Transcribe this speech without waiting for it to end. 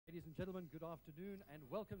Ladies and gentlemen, good afternoon and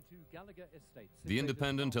welcome to Gallagher Estates. The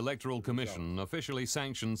Independent Electoral Commission officially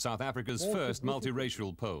sanctioned South Africa's first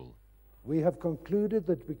multiracial poll. We have concluded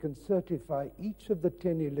that we can certify each of the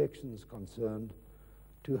 10 elections concerned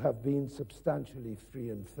to have been substantially free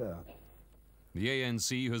and fair. The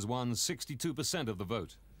ANC has won 62% of the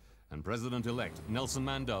vote, and President-elect Nelson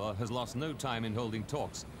Mandela has lost no time in holding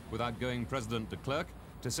talks with outgoing President de Klerk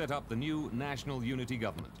to set up the new national unity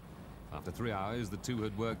government. After 3 hours, the two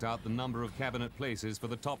had worked out the number of cabinet places for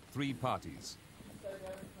the top 3 parties.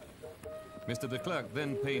 Mr. de Klerk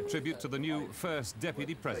then paid tribute to the new first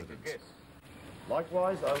deputy president.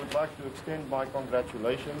 Likewise, I would like to extend my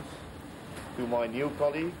congratulations to my new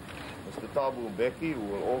colleague, Mr. Thabo Mbeki, who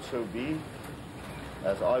will also be,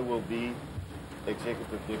 as I will be,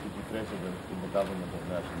 Executive Deputy President in the Government of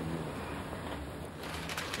National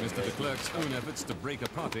Unity. Mr. de Klerk's own efforts to break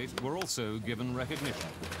apartheid were also given recognition.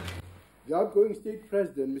 The outgoing state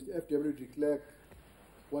president, Mr. F.W. de Klerk,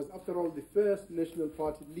 was, after all, the first National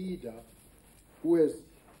Party leader who has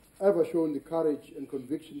ever shown the courage and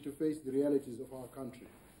conviction to face the realities of our country.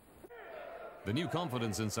 The new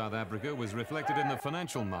confidence in South Africa was reflected in the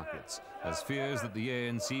financial markets, as fears that the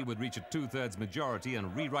ANC would reach a 2/3 majority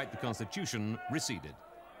and rewrite the constitution receded.